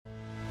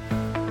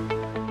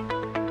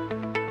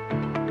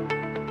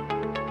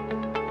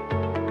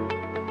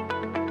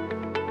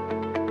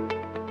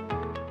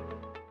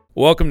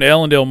Welcome to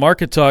Allendale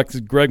Market Talk. This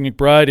is Greg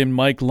McBride and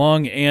Mike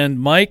Lung. And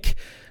Mike,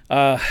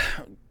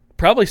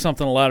 probably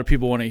something a lot of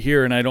people want to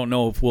hear, and I don't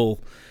know if we'll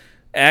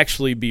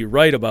actually be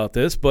right about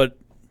this, but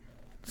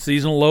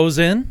seasonal lows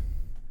in?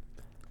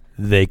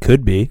 They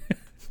could be.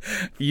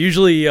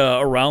 Usually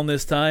around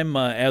this time,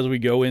 as we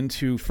go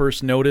into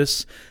first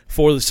notice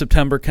for the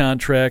September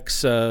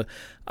contracts,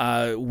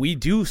 we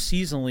do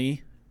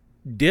seasonally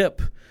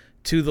dip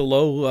to the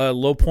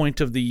low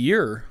point of the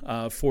year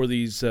for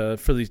these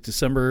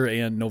December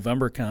and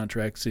November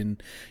contracts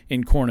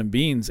in corn and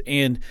beans,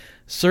 and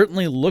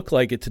certainly look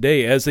like it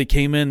today as they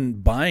came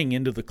in buying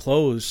into the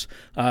close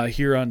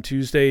here on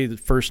Tuesday, the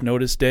first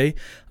notice day.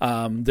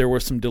 There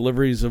were some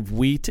deliveries of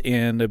wheat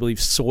and I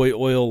believe soy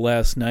oil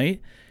last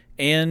night,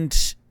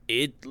 and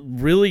it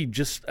really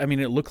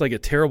it looked like a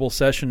terrible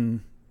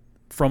session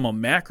from a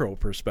macro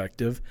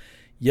perspective.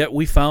 Yet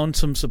we found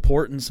some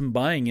support and some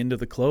buying into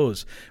the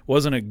close.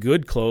 Wasn't a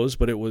good close,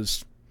 but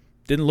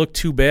didn't look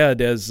too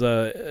bad as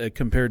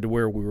compared to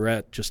where we were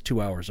at just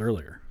 2 hours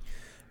earlier.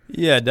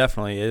 Yeah,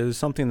 definitely. It was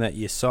something that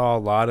you saw a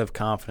lot of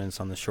confidence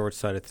on the short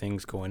side of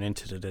things going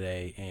into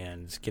today,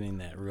 and getting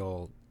that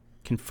real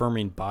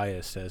confirming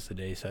bias as the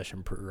day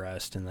session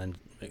progressed. And then,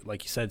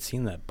 like you said,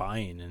 seeing that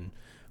buying and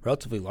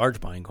relatively large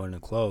buying going to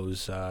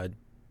close,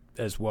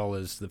 as well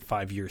as the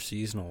 5-year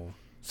seasonal,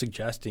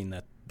 suggesting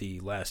that the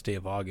last day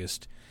of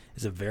August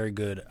is a very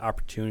good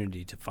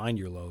opportunity to find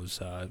your lows.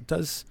 It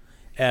does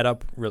add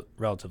up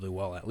relatively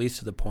well, at least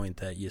to the point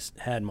that you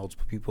had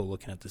multiple people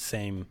looking at the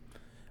same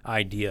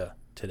idea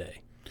today.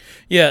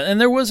 Yeah,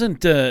 and there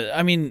wasn't.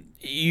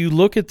 You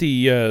look at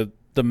the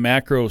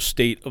macro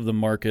state of the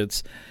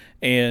markets,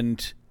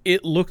 and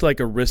it looked like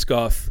a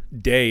risk-off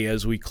day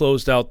as we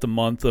closed out the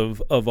month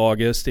of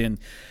August, and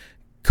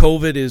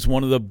COVID is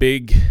one of the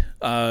big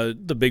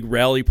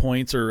rally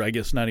points, or I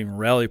guess not even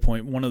rally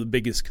point, one of the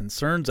biggest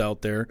concerns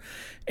out there.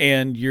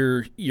 And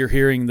you're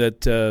hearing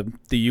that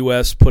the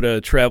U.S. put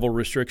a travel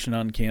restriction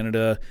on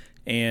Canada,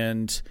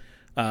 and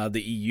the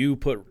EU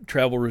put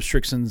travel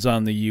restrictions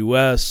on the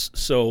U.S.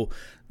 So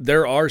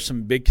there are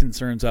some big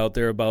concerns out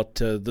there about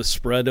the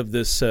spread of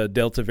this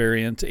Delta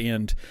variant,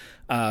 and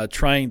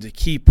trying to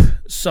keep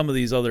some of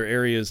these other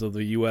areas of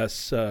the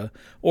U.S.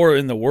 Or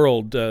in the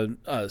world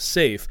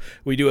safe.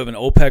 We do have an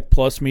OPEC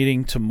Plus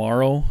meeting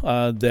tomorrow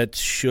that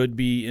should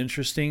be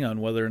interesting on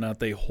whether or not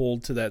they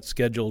hold to that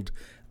scheduled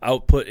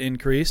output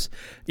increase.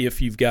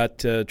 If you've got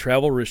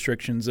travel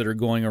restrictions that are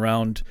going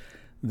around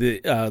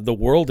the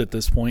world at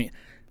this point,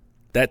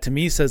 that to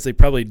me says they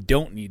probably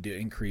don't need to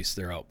increase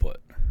their output.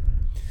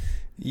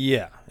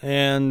 Yeah,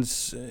 and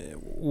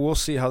we'll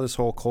see how this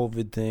whole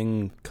COVID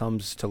thing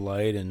comes to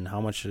light and how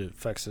much it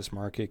affects this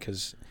market,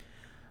 because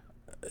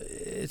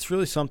it's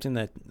really something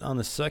that on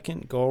the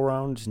second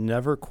go-around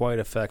never quite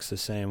affects the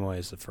same way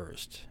as the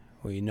first.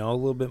 We know a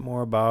little bit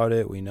more about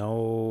it. We know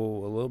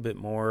a little bit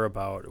more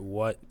about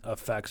what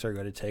effects are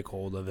going to take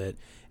hold of it.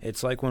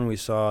 It's like when we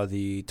saw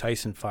the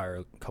Tyson fire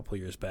a couple of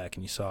years back,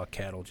 and you saw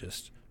cattle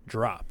just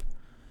drop.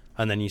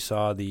 And then you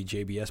saw the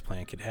JBS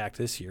plant get hacked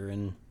this year,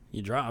 and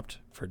you dropped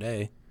for a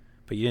day,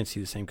 but you didn't see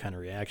the same kind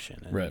of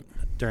reaction. And right.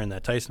 During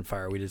that Tyson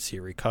fire, we did see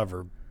it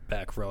recover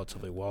back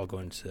relatively well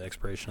going into the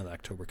expiration of the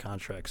October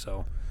contract.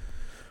 So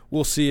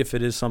we'll see if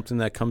it is something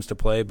that comes to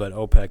play, but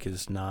OPEC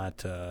is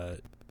not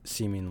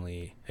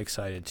seemingly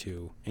excited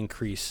to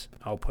increase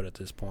output at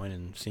this point,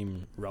 and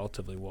seem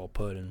relatively well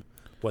put in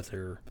what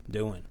they're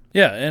doing.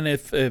 Yeah, and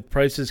if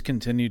prices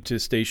continue to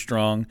stay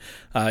strong,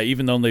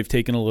 even though they've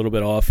taken a little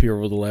bit off here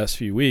over the last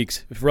few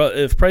weeks,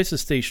 if prices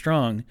stay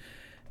strong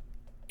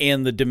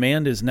and the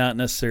demand is not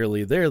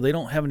necessarily there, they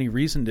don't have any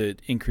reason to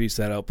increase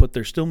that output.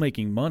 They're still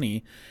making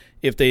money.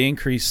 If they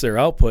increase their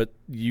output,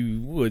 you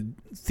would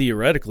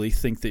theoretically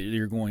think that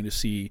you're going to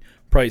see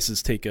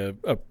prices take a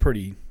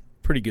pretty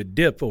good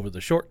dip over the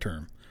short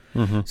term.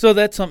 Mm-hmm. So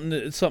that's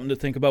something to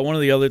think about. One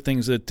of the other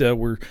things that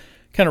we're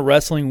kind of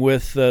wrestling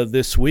with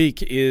this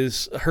week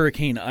is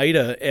Hurricane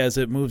Ida as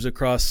it moves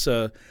across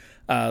the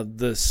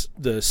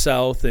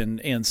south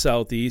and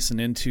southeast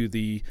and into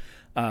the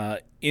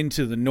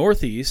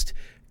northeast.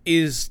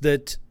 Is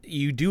that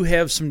you do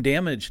have some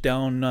damage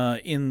down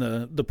in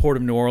the Port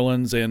of New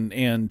Orleans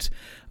and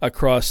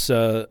across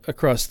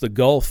the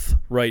Gulf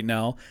right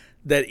now.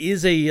 That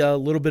is a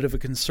little bit of a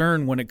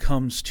concern when it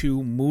comes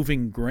to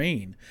moving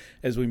grain,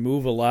 as we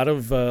move a lot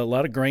of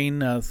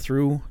grain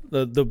through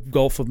the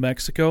Gulf of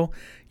Mexico.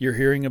 You're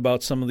hearing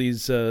about some of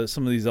these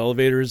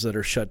elevators that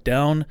are shut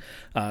down.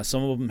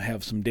 Some of them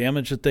have some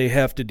damage that they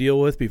have to deal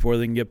with before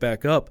they can get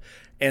back up,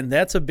 and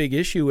that's a big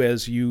issue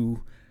as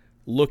you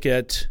look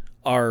at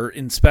our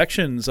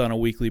inspections on a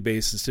weekly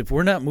basis. If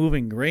we're not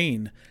moving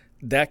grain,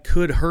 that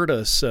could hurt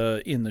us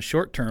in the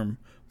short term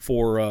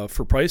for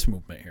price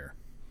movement here.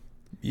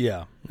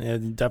 Yeah,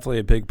 definitely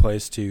a big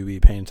place to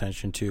be paying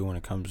attention to when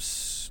it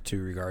comes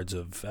to regards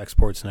of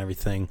exports and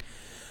everything.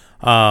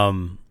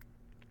 But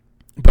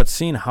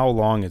seeing how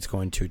long it's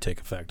going to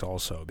take effect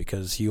also,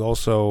 because you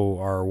also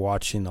are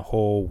watching the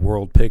whole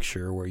world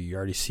picture where you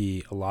already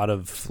see a lot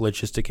of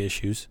logistic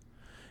issues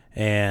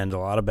and a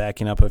lot of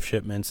backing up of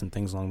shipments and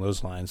things along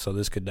those lines. So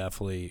this could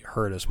definitely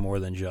hurt us more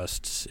than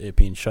just it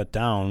being shut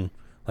down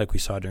like we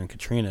saw during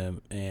Katrina,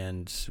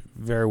 and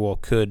very well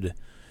could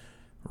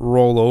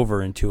roll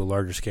over into a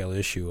larger scale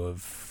issue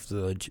of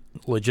the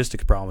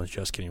logistics problem is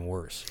just getting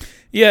worse.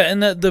 Yeah,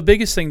 and the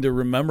biggest thing to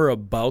remember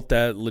about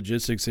that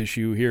logistics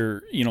issue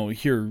here,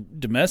 here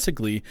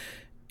domestically,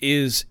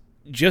 is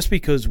just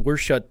because we're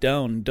shut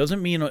down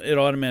doesn't mean it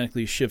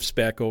automatically shifts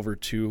back over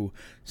to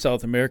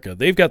South America.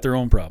 They've got their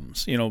own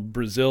problems.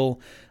 Brazil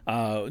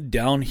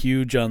down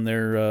huge on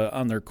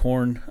their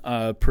corn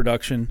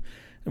production.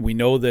 And we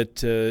know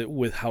that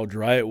with how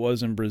dry it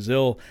was in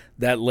Brazil,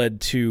 that led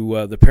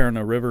to the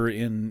Paraná River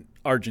in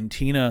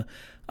Argentina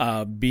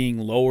being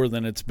lower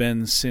than it's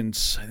been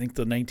since, I think,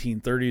 the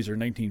 1930s or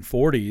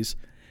 1940s.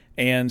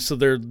 And so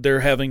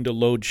they're having to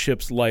load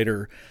ships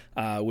lighter,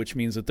 which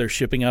means that they're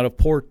shipping out of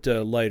port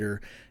lighter.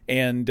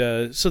 And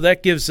so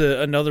that gives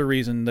another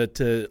reason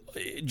that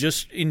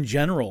just in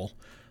general,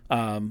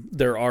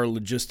 there are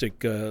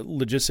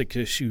logistic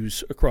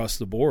issues across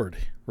the board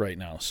right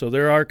now. So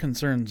there are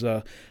concerns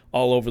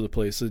all over the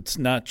place. It's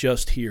not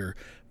just here.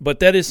 But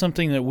that is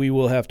something that we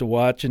will have to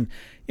watch. And,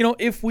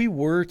 if we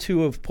were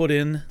to have put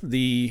in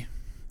the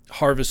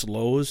harvest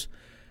lows,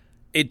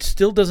 it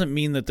still doesn't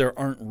mean that there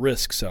aren't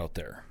risks out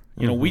there.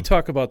 We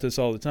talk about this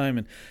all the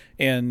time,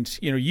 and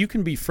you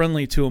can be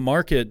friendly to a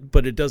market,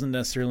 but it doesn't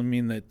necessarily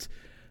mean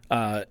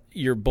that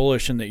you're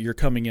bullish and that you're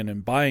coming in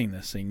and buying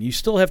this thing. You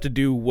still have to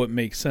do what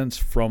makes sense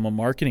from a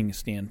marketing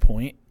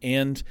standpoint.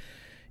 And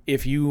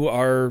if you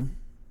are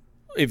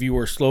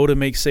slow to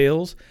make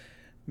sales,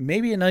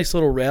 maybe a nice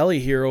little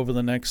rally here over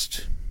the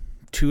next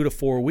 2 to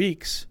 4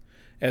 weeks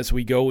as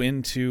we go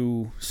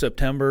into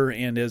September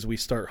and as we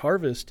start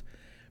harvest.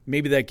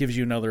 Maybe that gives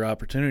you another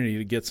opportunity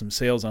to get some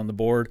sales on the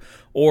board,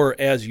 or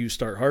as you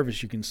start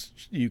harvest,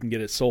 you can get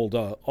it sold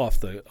off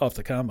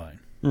the combine.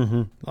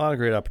 Mm-hmm. A lot of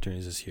great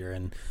opportunities this year,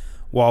 and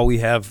while we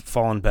have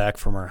fallen back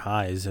from our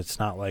highs, it's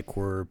not like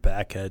we're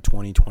back at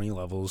 2020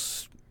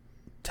 levels,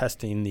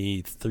 testing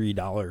the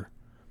 $3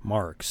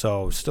 mark.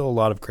 So still a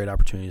lot of great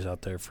opportunities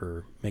out there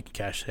for making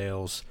cash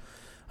sales,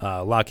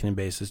 locking in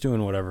bases,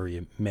 doing whatever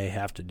you may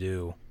have to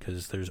do,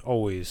 because there's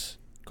always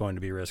going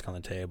to be risk on the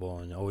table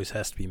and always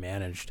has to be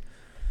managed.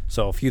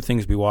 So a few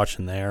things to be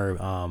watching there.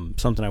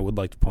 Something I would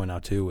like to point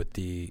out, too, with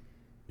the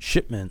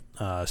shipment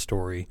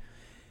story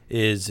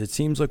is it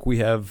seems like we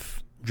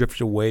have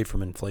drifted away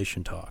from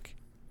inflation talk.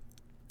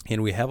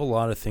 And we have a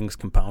lot of things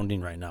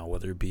compounding right now,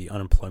 whether it be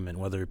unemployment,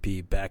 whether it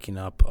be backing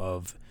up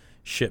of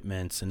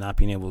shipments and not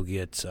being able to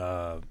get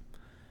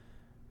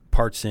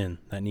parts in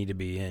that need to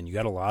be in. You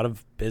got a lot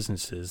of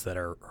businesses that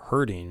are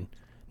hurting,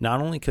 not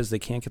only because they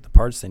can't get the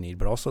parts they need,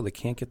 but also they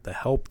can't get the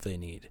help they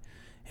need.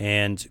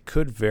 And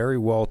could very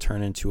well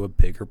turn into a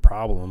bigger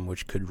problem,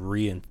 which could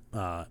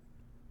reinflate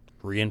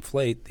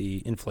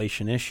the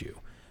inflation issue.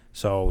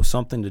 So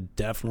something to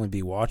definitely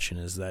be watching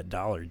is that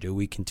dollar. Do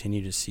we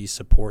continue to see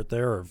support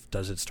there, or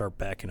does it start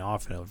backing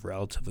off in a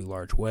relatively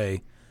large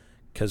way?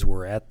 Because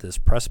we're at this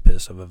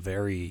precipice of a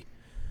very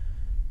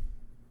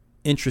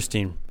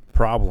interesting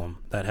problem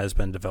that has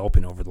been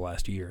developing over the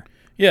last year.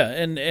 Yeah,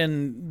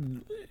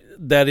 and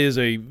that is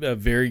a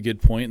very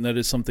good point, and that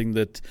is something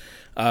that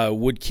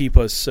would keep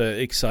us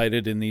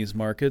excited in these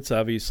markets.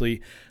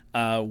 Obviously,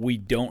 we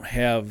don't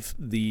have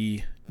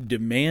the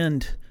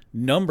demand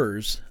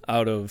numbers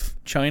out of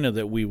China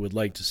that we would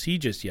like to see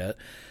just yet.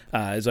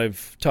 As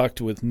I've talked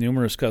with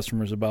numerous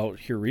customers about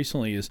here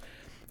recently, is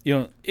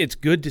it's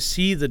good to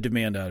see the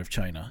demand out of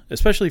China,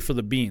 especially for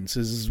the beans.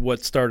 This is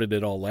what started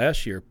it all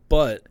last year.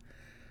 But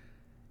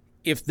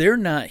if they're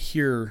not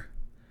here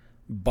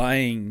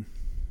buying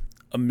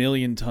 1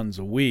 million tons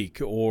a week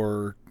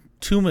or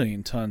 2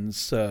 million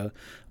tons a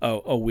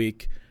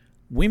week,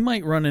 we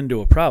might run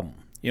into a problem.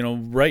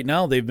 Right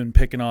now they've been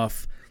picking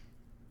off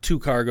 2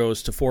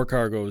 cargoes to 4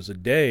 cargoes a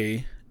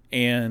day,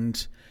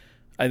 and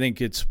I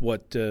think it's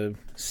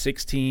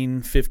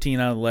 16, 15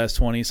 out of the last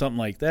 20, something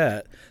like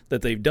that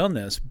they've done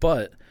this.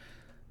 But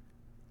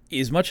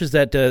as much as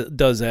that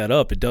does add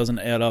up, it doesn't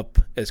add up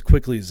as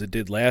quickly as it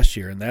did last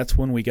year, and that's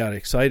when we got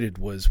excited,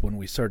 was when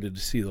we started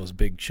to see those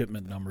big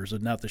shipment numbers,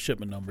 and not the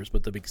shipment numbers,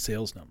 but the big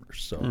sales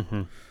numbers.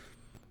 So,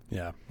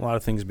 Yeah, a lot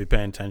of things to be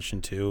paying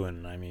attention to,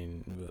 and I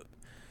mean,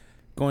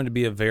 going to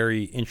be a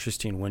very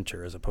interesting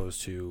winter as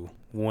opposed to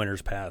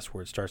winters past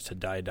where it starts to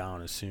die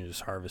down as soon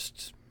as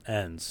harvest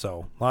ends.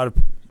 So a lot of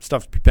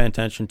stuff to be paying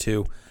attention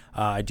to.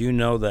 I do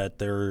know that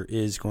there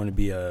is going to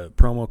be a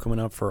promo coming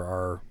up for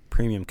our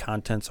premium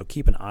content, so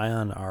keep an eye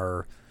on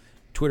our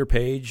Twitter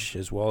page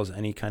as well as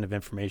any kind of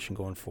information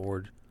going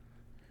forward.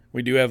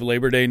 We do have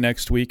Labor Day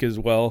next week as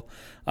well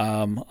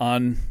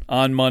on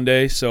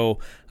Monday, so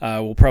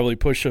we'll probably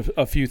push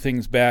a few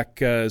things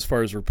back as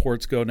far as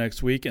reports go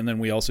next week, and then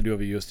we also do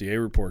have a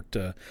USDA report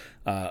a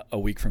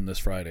week from this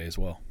Friday as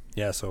well.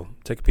 Yeah, so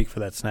take a peek for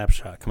that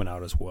snapshot coming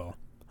out as well.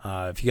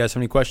 If you guys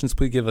have any questions,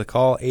 please give a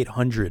call,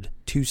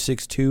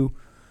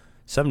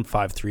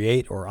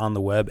 800-262-7538, or on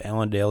the web,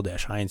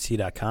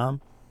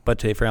 allendale-inc.com. But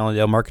today for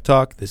Allendale Market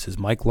Talk, this is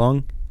Mike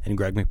Lung and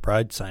Greg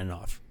McBride signing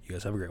off. You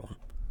guys have a great one.